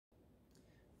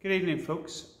Good evening,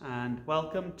 folks, and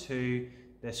welcome to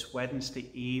this Wednesday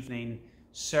evening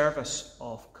service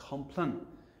of Compline.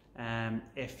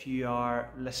 If you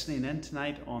are listening in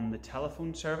tonight on the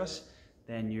telephone service,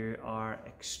 then you are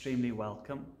extremely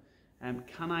welcome.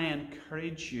 Can I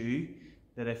encourage you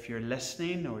that if you're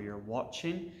listening or you're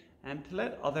watching, to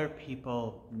let other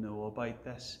people know about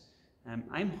this?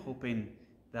 I'm hoping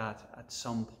that at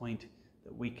some point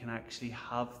that we can actually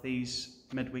have these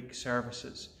midweek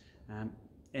services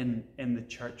in the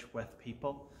church with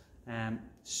people.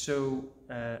 So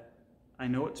I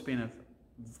know it's been of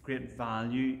great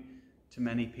value to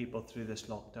many people through this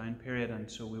lockdown period, and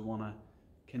so we want to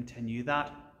continue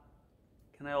that.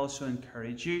 Can I also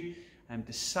encourage you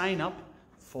to sign up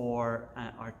for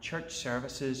our church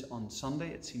services on Sunday?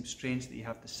 It seems strange that you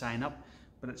have to sign up,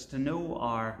 but it's to know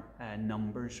our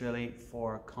numbers really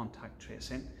for contact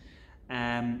tracing.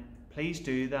 Please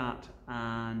do that,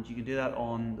 and you can do that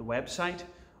on the website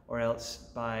or else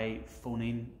by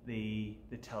phoning the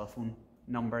telephone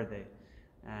number,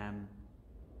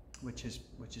 which is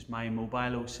my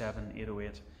mobile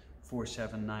 07808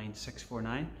 479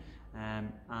 649,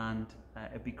 and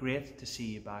it'd be great to see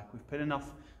you back. We've put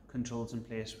enough controls in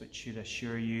place which should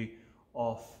assure you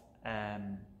of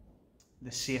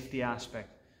the safety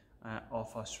aspect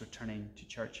of us returning to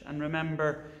church. And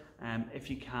remember, if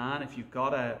you've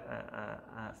got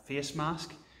a face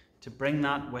mask, to bring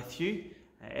that with you.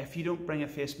 If you don't bring a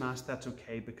face mask, that's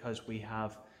okay, because we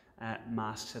have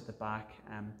masks at the back.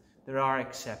 There are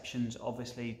exceptions,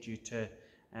 obviously, due to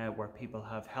where people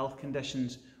have health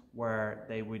conditions where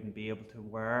they wouldn't be able to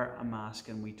wear a mask,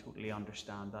 and we totally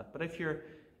understand that. But if you're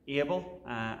able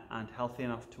and healthy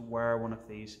enough to wear one of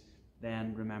these,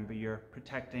 then remember you're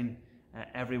protecting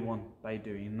everyone by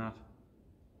doing that.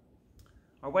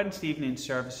 Our Wednesday evening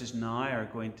services now are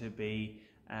going to be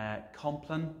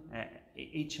Compline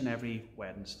each and every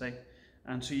Wednesday,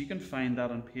 and so you can find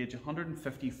that on page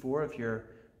 154 of your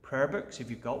prayer books if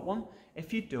you've got one.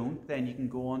 If you don't, then you can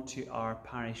go onto our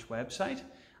parish website,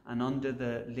 and under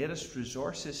the latest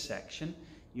resources section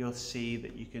you'll see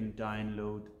that you can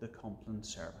download the Compline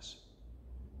service.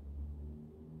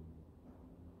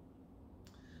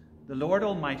 The Lord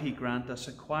Almighty grant us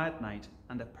a quiet night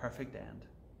and a perfect end.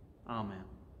 Amen.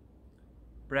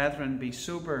 Brethren, be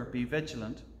sober, be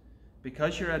vigilant,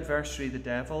 because your adversary the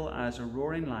devil, as a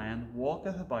roaring lion,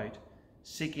 walketh about,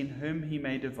 seeking whom he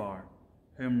may devour,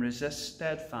 whom resist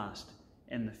steadfast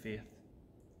in the faith.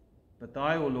 But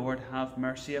thou, O Lord, have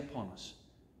mercy upon us.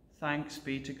 Thanks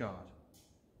be to God.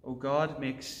 O God,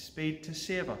 make speed to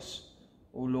save us.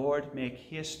 O Lord, make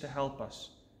haste to help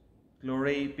us.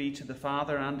 Glory be to the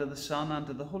Father, and to the Son, and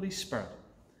to the Holy Spirit,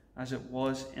 as it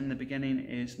was in the beginning,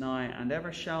 is now, and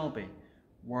ever shall be,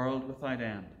 world without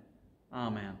end.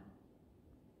 Amen.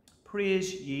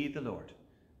 Praise ye the Lord.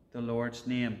 The Lord's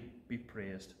name be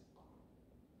praised.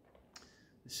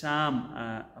 The psalm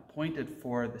appointed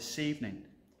for this evening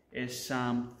is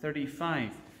Psalm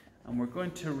 35, and we're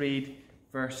going to read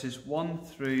verses 1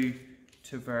 through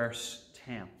to verse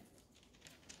 10.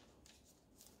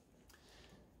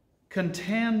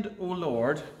 Contend, O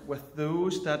Lord, with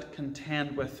those that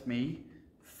contend with me.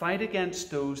 Fight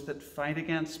against those that fight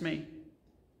against me.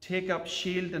 Take up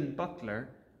shield and buckler,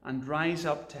 and rise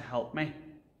up to help me.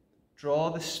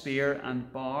 Draw the spear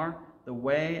and bar the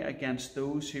way against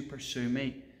those who pursue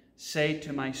me. Say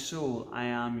to my soul, I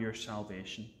am your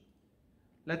salvation.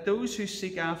 Let those who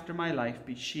seek after my life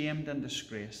be shamed and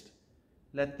disgraced.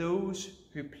 Let those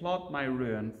who plot my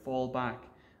ruin fall back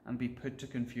and be put to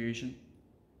confusion.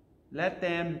 Let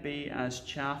them be as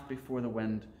chaff before the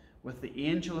wind, with the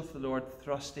angel of the Lord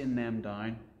thrusting them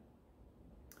down.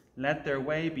 Let their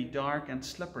way be dark and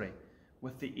slippery,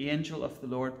 with the angel of the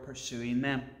Lord pursuing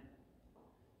them.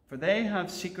 For they have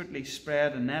secretly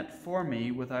spread a net for me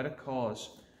without a cause.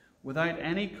 Without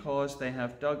any cause they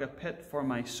have dug a pit for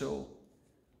my soul.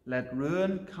 Let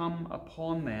ruin come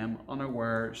upon them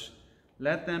unawares.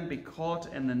 Let them be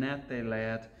caught in the net they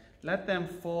laid. Let them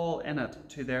fall in it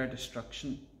to their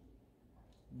destruction.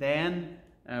 Then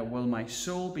will my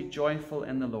soul be joyful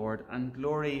in the Lord, and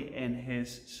glory in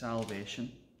his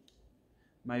salvation.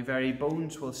 My very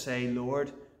bones will say,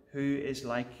 Lord, who is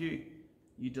like you?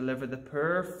 You deliver the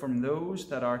poor from those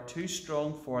that are too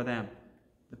strong for them,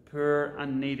 the poor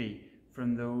and needy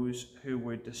from those who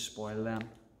would despoil them.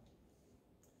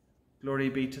 Glory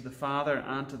be to the Father,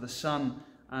 and to the Son,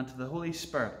 and to the Holy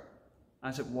Spirit,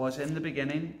 as it was in the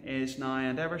beginning, is now,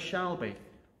 and ever shall be,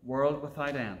 world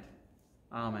without end.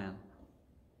 Amen.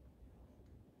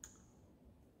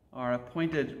 Our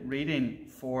appointed reading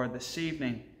for this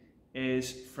evening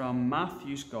is from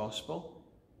Matthew's Gospel,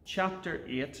 chapter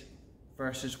 8,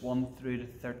 verses 1 through to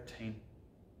 13.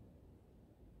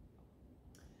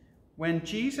 When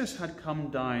Jesus had come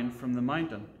down from the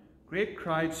mountain, great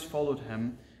crowds followed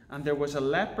him, and there was a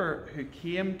leper who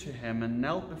came to him and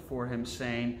knelt before him,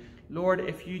 saying, "Lord,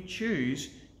 if you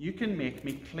choose, you can make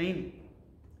me clean."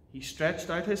 He stretched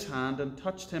out his hand and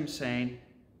touched him, saying,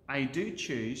 "I do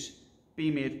choose, be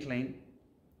made clean."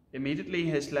 Immediately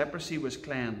his leprosy was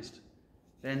cleansed.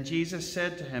 Then Jesus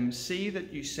said to him, "See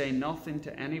that you say nothing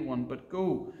to anyone, but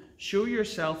go, show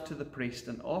yourself to the priest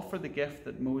and offer the gift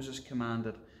that Moses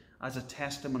commanded as a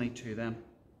testimony to them."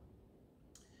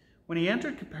 When he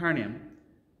entered Capernaum,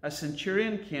 a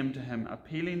centurion came to him,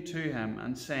 appealing to him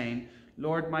and saying,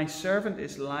 "Lord, my servant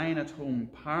is lying at home,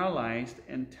 paralyzed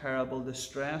in terrible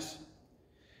distress."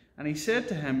 And he said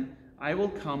to him, "I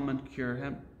will come and cure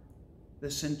him."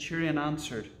 The centurion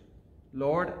answered,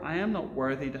 "Lord, I am not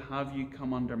worthy to have you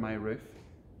come under my roof,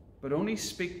 but only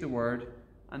speak the word,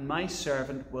 and my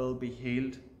servant will be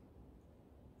healed.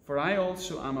 For I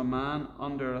also am a man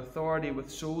under authority with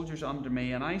soldiers under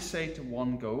me, and I say to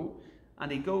one, 'Go,'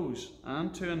 and he goes,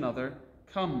 and to another,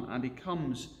 'Come,' and he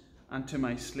comes, and to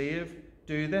my slave,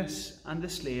 'Do this,' and the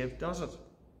slave does it."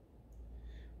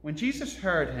 When Jesus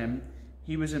heard him,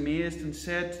 he was amazed and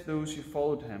said to those who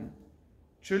followed him,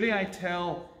 "Truly I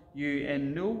tell you,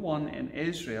 in no one in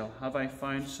Israel have I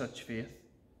found such faith.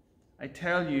 I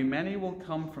tell you, many will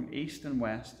come from east and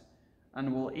west,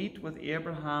 and will eat with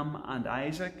Abraham and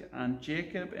Isaac and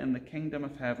Jacob in the kingdom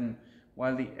of heaven,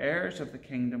 while the heirs of the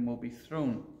kingdom will be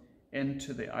thrown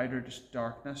into the outer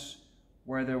darkness,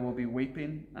 where there will be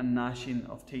weeping and gnashing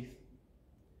of teeth."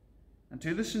 And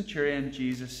to the centurion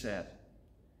Jesus said,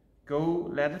 "Go,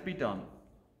 let it be done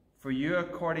for you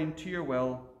according to your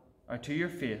will, or to your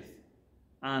faith."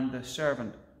 And the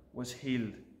servant was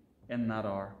healed in that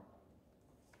hour.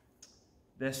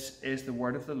 This is the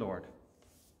word of the Lord.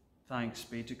 Thanks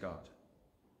be to God.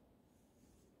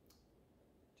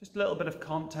 Just a little bit of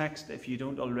context if you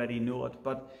don't already know it,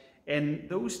 but in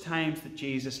those times that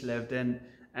Jesus lived in,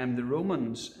 the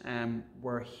Romans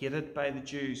were hated by the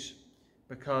Jews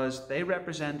because they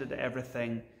represented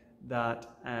everything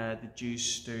that the Jews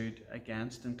stood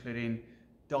against, including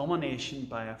domination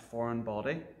by a foreign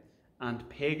body and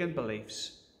pagan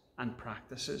beliefs and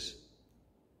practices.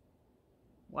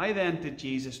 Why then did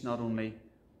Jesus not only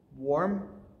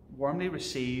warmly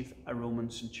receive a Roman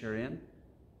centurion,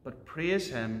 but praise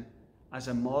him as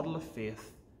a model of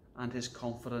faith and his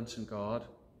confidence in God?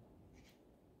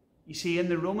 You see, in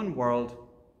the Roman world,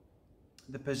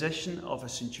 the position of a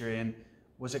centurion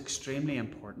was extremely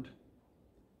important.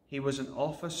 He was an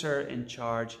officer in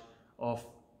charge of,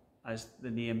 as the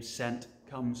name sent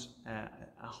comes,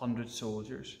 100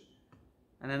 soldiers.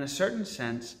 And in a certain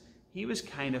sense, he was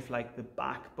kind of like the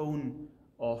backbone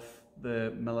of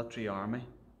the military army,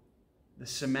 the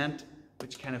cement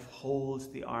which kind of holds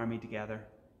the army together.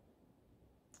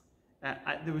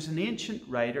 There was an ancient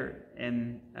writer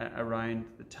in around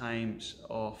the times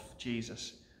of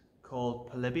Jesus called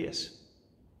Polybius.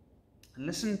 And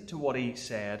listen to what he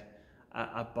said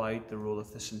about the role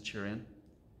of the centurion.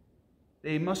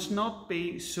 "They must not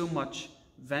be so much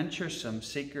venturesome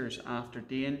seekers after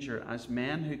danger as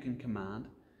men who can command,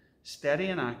 steady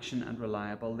in action and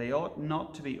reliable. They ought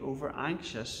not to be over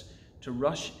anxious to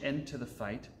rush into the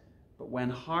fight, but when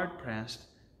hard pressed,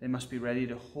 they must be ready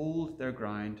to hold their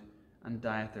ground and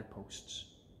die at their posts."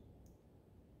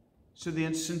 So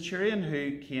the centurion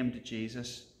who came to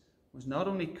Jesus was not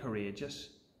only courageous,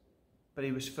 but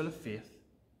he was full of faith.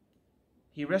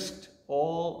 He risked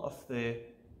all of the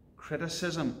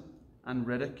criticism and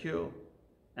ridicule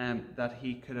that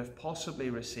he could have possibly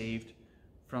received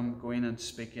from going and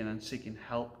speaking and seeking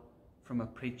help from a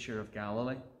preacher of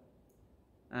Galilee.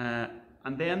 And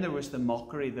then there was the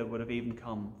mockery that would have even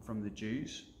come from the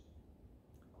Jews.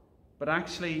 But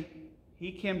actually,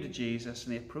 he came to Jesus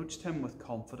and he approached him with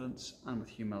confidence and with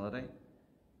humility.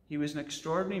 He was an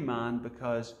extraordinary man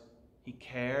because he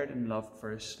cared and loved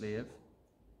for his slave.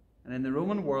 And in the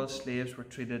Roman world, slaves were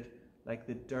treated like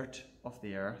the dirt of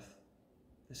the earth.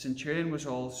 The centurion was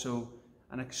also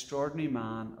an extraordinary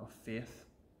man of faith.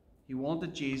 He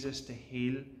wanted Jesus to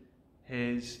heal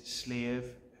his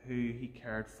slave who he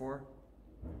cared for.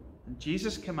 And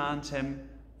Jesus commends him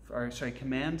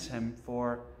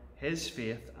for his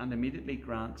faith and immediately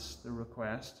grants the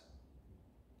request.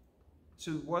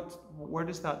 So where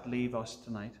does that leave us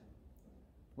tonight?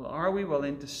 Well, are we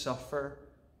willing to suffer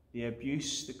the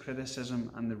abuse, the criticism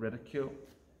and the ridicule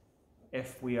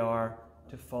if we are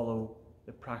to follow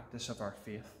the practice of our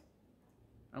faith?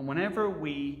 And whenever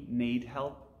we need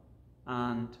help,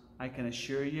 and I can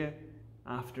assure you,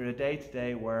 after a day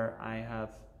today where I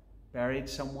have buried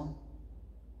someone,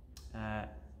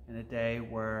 a day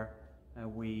where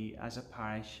we as a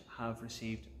parish have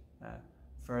received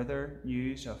further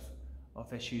news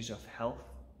of issues of health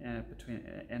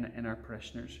in our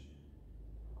parishioners.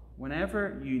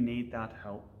 Whenever you need that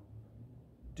help,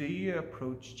 do you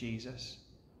approach Jesus,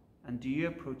 and do you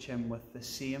approach him with the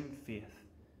same faith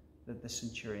that the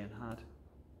centurion had?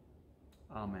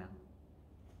 Amen.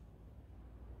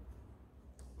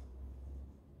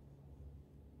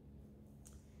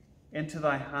 Into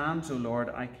thy hands, O Lord,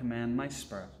 I commend my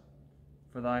spirit,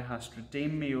 for thou hast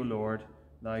redeemed me, O Lord,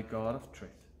 thou God of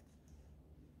truth.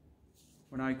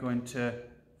 We're now going to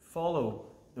follow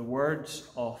the words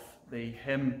of the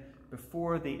hymn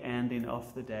before the ending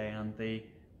of the day, and the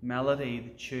melody,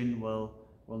 the tune will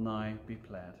now be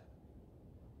played.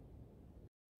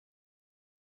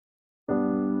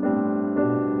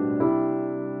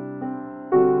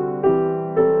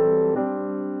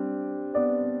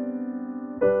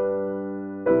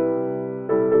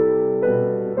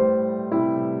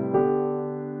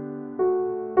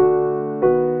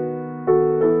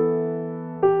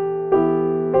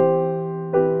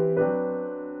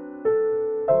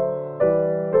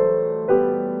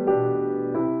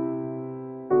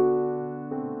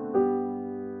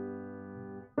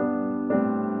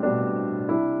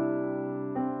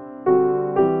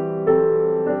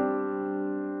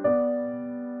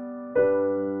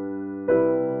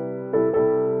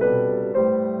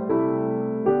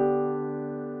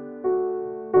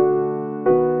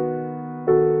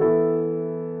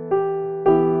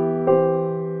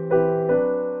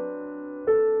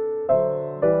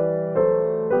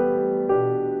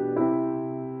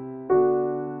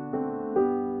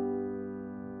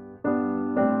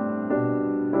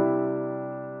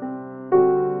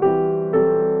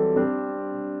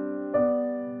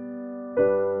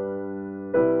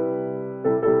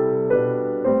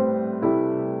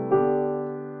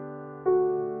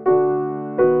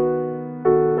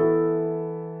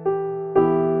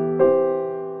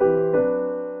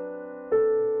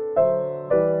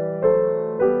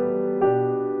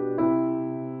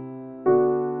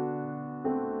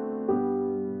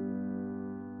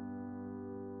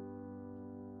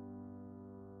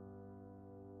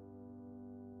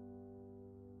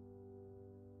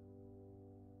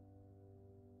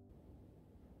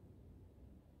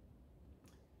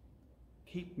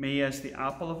 Keep me as the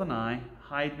apple of an eye,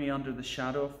 hide me under the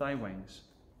shadow of thy wings.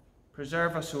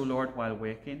 Preserve us, O Lord, while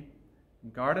waking,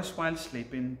 and guard us while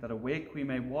sleeping, that awake we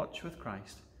may watch with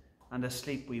Christ, and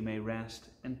asleep we may rest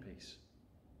in peace.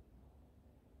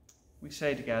 We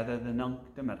say together the Nunc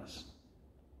Dimittis.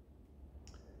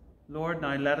 Lord,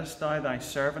 now lettest thou thy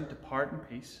servant depart in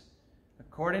peace,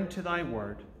 according to thy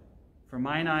word. For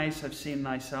mine eyes have seen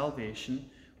thy salvation,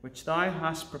 which thou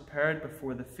hast prepared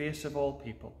before the face of all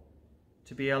people,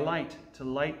 to be a light to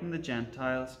lighten the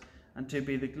Gentiles, and to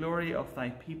be the glory of thy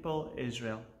people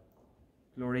Israel.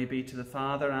 Glory be to the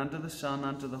Father, and to the Son,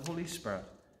 and to the Holy Spirit,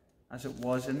 as it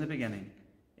was in the beginning,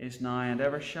 is now, and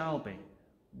ever shall be,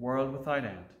 world without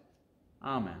end.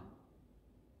 Amen.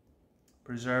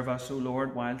 Preserve us, O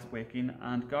Lord, while waking,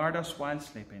 and guard us while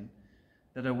sleeping,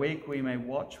 that awake we may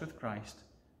watch with Christ,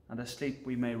 and asleep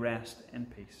we may rest in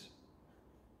peace.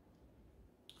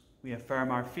 We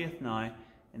affirm our faith now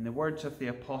in the words of the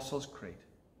Apostles' Creed.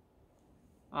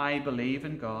 I believe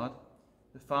in God,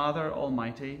 the Father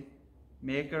Almighty,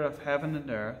 maker of heaven and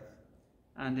earth,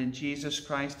 and in Jesus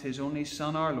Christ, his only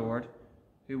Son, our Lord,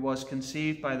 who was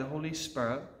conceived by the Holy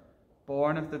Spirit,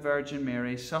 born of the Virgin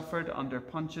Mary, suffered under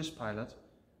Pontius Pilate,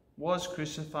 was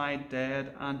crucified,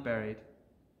 dead, and buried.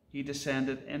 He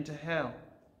descended into hell.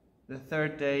 The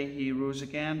third day he rose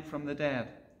again from the dead.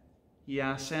 He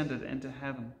ascended into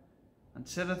heaven, and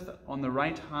sitteth on the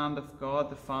right hand of God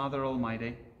the Father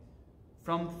Almighty.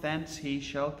 From thence he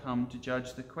shall come to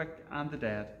judge the quick and the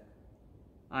dead.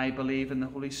 I believe in the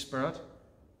Holy Spirit,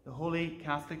 the Holy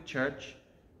Catholic Church,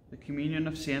 the communion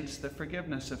of saints, the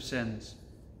forgiveness of sins,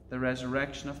 the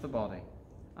resurrection of the body,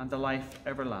 and the life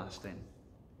everlasting.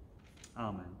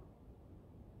 Amen.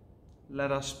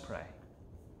 Let us pray.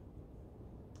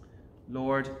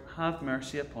 Lord, have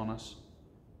mercy upon us.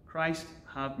 Christ,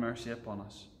 have mercy upon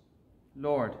us.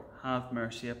 Lord, have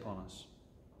mercy upon us.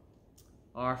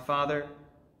 Our Father,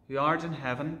 who art in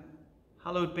heaven,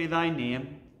 hallowed be thy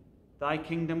name. Thy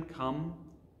kingdom come,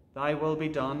 thy will be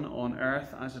done on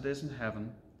earth as it is in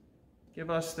heaven. Give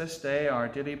us this day our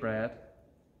daily bread,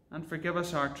 and forgive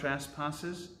us our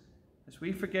trespasses, as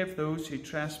we forgive those who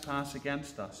trespass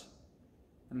against us.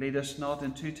 And lead us not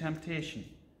into temptation,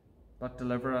 but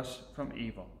deliver us from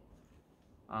evil.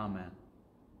 Amen.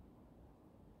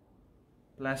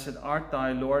 Blessed art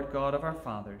thou, Lord God of our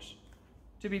fathers.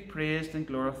 to be praised and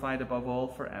glorified above all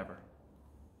forever.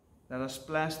 Let us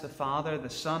bless the Father, the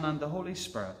Son, and the Holy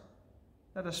Spirit.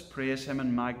 Let us praise him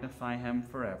and magnify him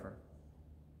forever.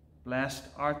 Blessed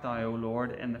art thou, O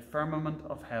Lord, in the firmament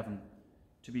of heaven,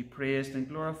 to be praised and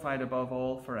glorified above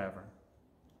all forever.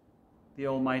 The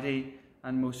Almighty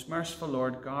and most merciful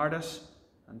Lord guard us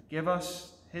and give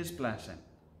us his blessing.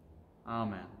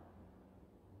 Amen.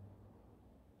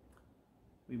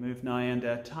 We move now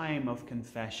into a time of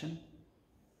confession.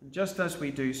 And just as we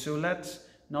do so, let's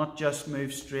not just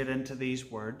move straight into these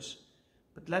words,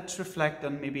 but let's reflect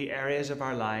on maybe areas of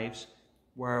our lives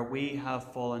where we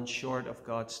have fallen short of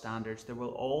God's standards. There will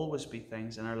always be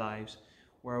things in our lives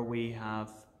where we've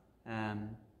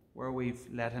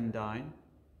let him down.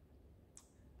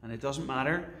 And it doesn't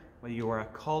matter whether you are a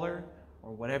caller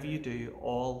or whatever you do,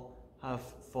 all have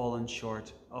fallen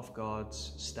short of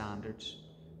God's standards.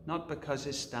 Not because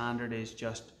his standard is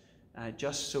just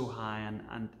so high,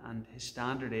 and his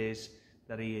standard is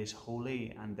that he is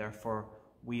holy, and therefore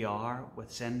we are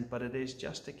with sin, but it is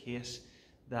just a case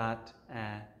that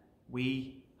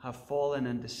we have fallen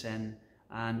into sin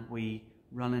and we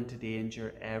run into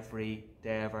danger every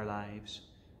day of our lives.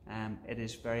 It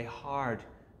is very hard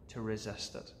to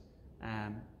resist it,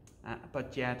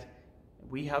 but yet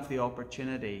we have the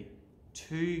opportunity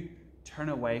to turn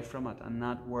away from it. And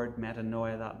that word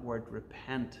metanoia, that word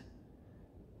repent,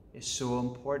 is so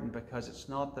important, because it's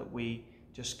not that we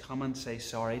just come and say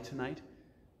sorry tonight,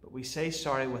 but we say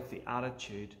sorry with the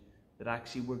attitude that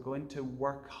actually we're going to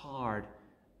work hard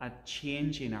at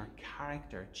changing our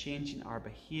character, changing our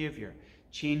behaviour,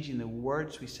 changing the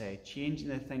words we say, changing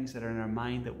the things that are in our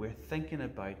mind that we're thinking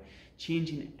about,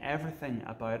 changing everything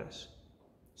about us.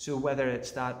 So whether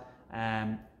it's that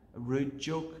rude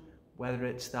joke, whether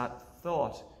it's that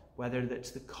thought, whether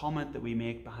it's the comment that we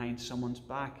make behind someone's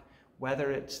back,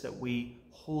 whether it's that we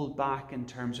hold back in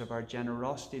terms of our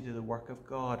generosity to the work of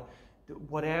God,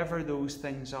 whatever those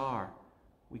things are,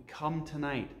 we come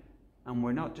tonight and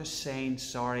we're not just saying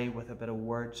sorry with a bit of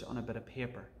words on a bit of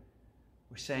paper.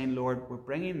 We're saying, Lord, we're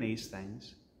bringing these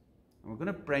things, and we're going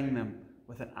to bring them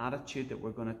with an attitude that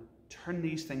we're going to turn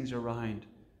these things around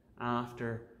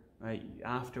after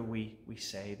we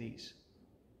say these.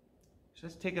 So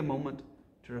let's take a moment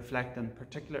to reflect on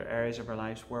particular areas of our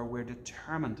lives where we're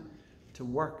determined to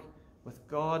work with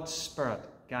God's Spirit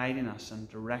guiding us and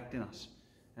directing us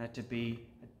to be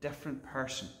a different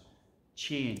person,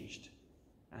 changed,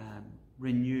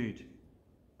 renewed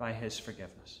by his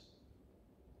forgiveness.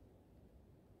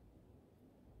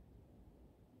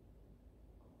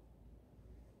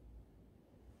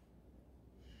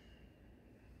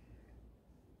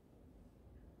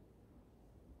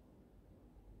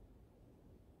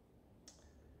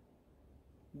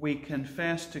 We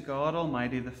confess to God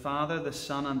Almighty, the Father, the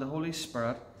Son, and the Holy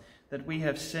Spirit, that we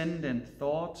have sinned in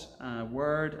thought,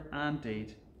 word, and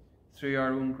deed, through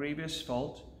our own grievous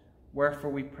fault,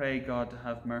 wherefore we pray God to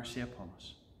have mercy upon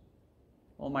us.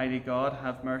 Almighty God,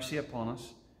 have mercy upon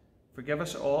us, forgive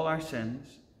us all our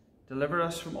sins, deliver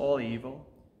us from all evil,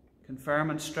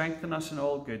 confirm and strengthen us in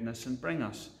all goodness, and bring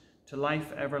us to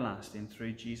life everlasting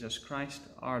through Jesus Christ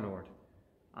our Lord.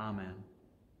 Amen.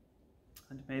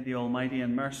 And may the Almighty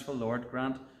and merciful Lord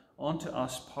grant unto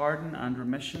us pardon and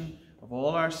remission of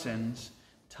all our sins,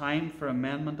 time for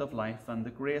amendment of life, and the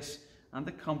grace and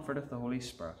the comfort of the Holy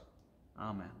Spirit.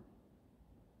 Amen.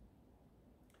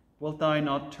 Wilt thou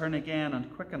not turn again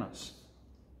and quicken us,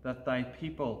 that thy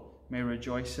people may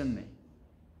rejoice in thee?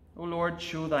 O Lord,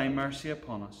 show thy mercy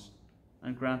upon us,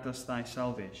 and grant us thy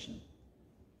salvation.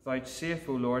 Vouchsafe,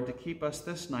 O Lord, to keep us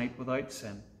this night without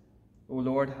sin. O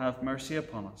Lord, have mercy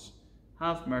upon us.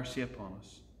 Have mercy upon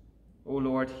us. O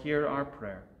Lord, hear our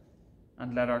prayer,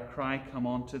 and let our cry come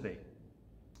unto thee.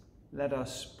 Let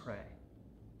us pray.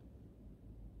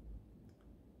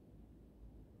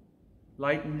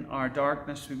 Lighten our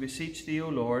darkness, we beseech thee, O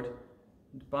Lord,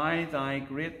 and by thy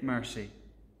great mercy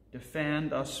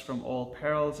defend us from all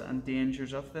perils and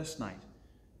dangers of this night,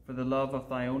 for the love of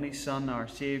thy only Son, our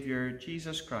Saviour,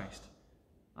 Jesus Christ.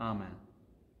 Amen.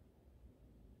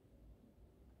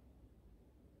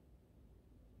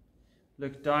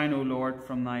 Look down, O Lord,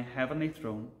 from thy heavenly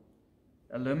throne.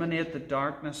 Illuminate the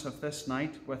darkness of this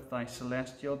night with thy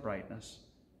celestial brightness,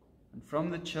 and from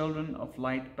the children of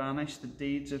light banish the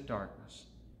deeds of darkness.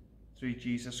 Through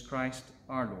Jesus Christ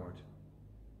our Lord.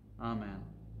 Amen.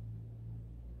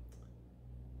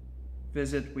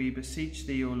 Visit, we beseech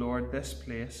thee, O Lord, this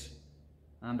place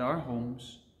and our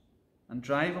homes, and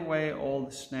drive away all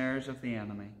the snares of the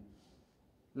enemy.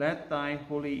 Let thy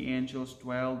holy angels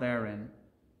dwell therein,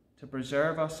 to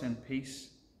preserve us in peace,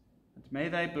 and may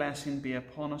thy blessing be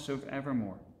upon us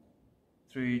evermore.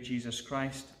 through Jesus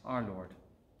Christ our Lord.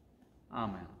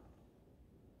 Amen.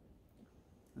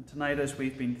 And tonight, as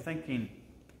we've been thinking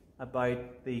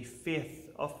about the faith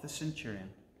of the centurion,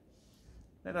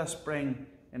 let us bring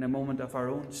in a moment of our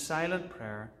own silent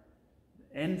prayer,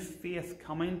 in faith,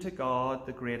 coming to God,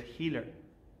 the great healer,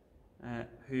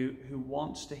 who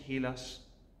wants to heal us.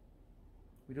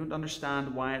 We don't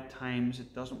understand why at times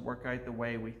it doesn't work out the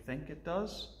way we think it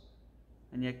does,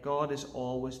 and yet God is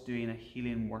always doing a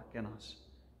healing work in us.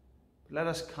 But let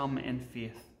us come in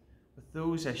faith with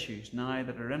those issues now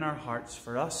that are in our hearts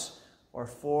for us or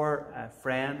for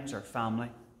friends or family,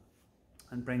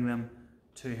 and bring them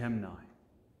to him now.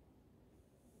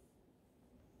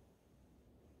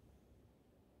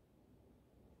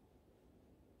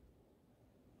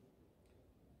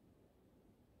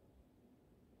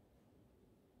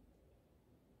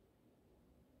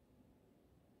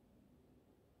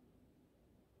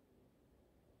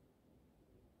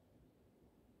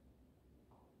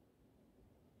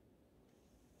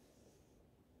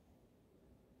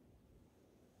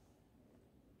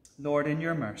 Lord, in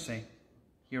your mercy,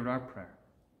 hear our prayer.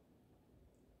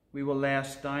 We will lay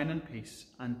us down in peace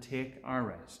and take our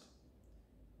rest.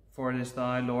 For it is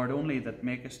thou, Lord, only that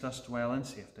makest us dwell in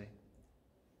safety.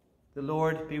 The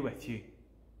Lord be with you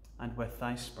and with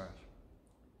thy spirit.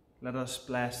 Let us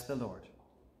bless the Lord.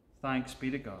 Thanks be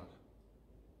to God.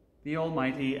 The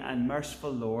Almighty and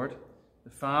merciful Lord, the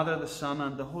Father, the Son,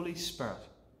 and the Holy Spirit,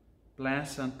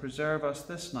 bless and preserve us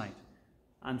this night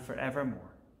and forevermore.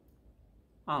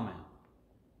 Amen.